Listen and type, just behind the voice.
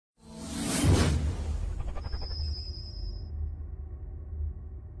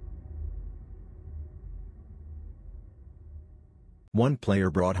One player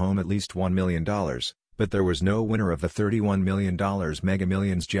brought home at least $1 million, but there was no winner of the $31 million Mega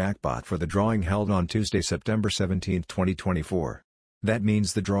Millions jackpot for the drawing held on Tuesday, September 17, 2024. That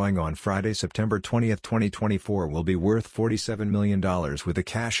means the drawing on Friday, September 20, 2024 will be worth $47 million with a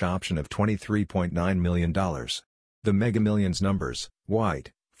cash option of $23.9 million. The Mega Millions numbers,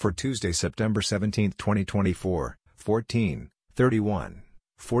 white, for Tuesday, September 17, 2024, 14, 31,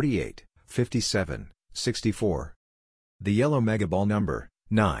 48, 57, 64. The yellow Mega Ball number,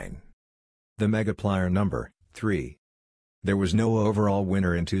 9. The Megaplier number, 3. There was no overall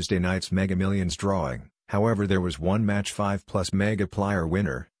winner in Tuesday night's Mega Millions drawing, however there was one match 5+ Megaplier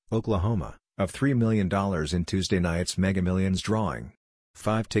winner, Oklahoma, of $3 million in Tuesday night's Mega Millions drawing.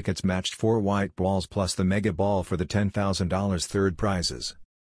 5 tickets matched 4 white balls plus the Mega Ball for the $10,000 third prizes.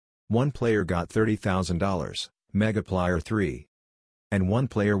 One player got $30,000, Megaplier 3. And one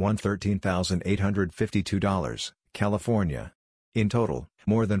player won $13,852, California. In total,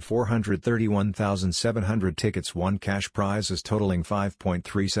 more than 431,700 tickets won cash prizes totaling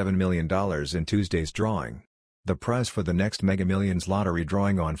 $5.37 million in Tuesday's drawing. The prize for the next Mega Millions lottery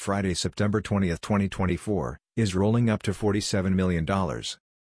drawing on Friday, September 20, 2024, is rolling up to $47 million.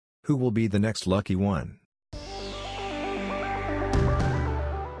 Who will be the next lucky one?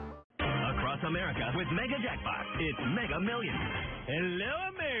 Across America with Mega Jackpot, it's Mega Millions.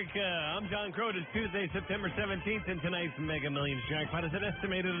 Hello, America! I'm John Crow. It's Tuesday, September 17th, and tonight's Mega Millions jackpot is an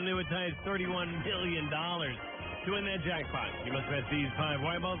estimated annuitized $31 million. To win that jackpot, you must bet these 5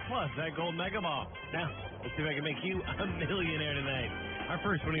 white balls plus that gold Mega Ball. Now, let's see if I can make you a millionaire tonight. Our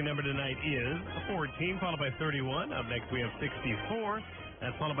first winning number tonight is 14, followed by 31. Up next, we have 64.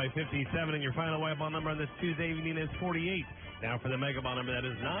 That's followed by 57, and your final white ball number on this Tuesday evening is 48. Now for the Mega Ball number, that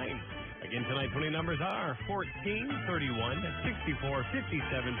is 9. Again, tonight's winning numbers are 14, 31, 64, 57,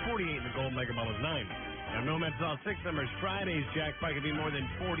 48, and the gold Mega Ball is 9. Now, no matter all 6 numbers, Friday's jackpot could be more than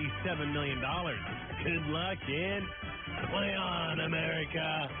 $47 million. Good luck and play on,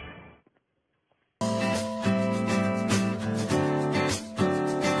 America.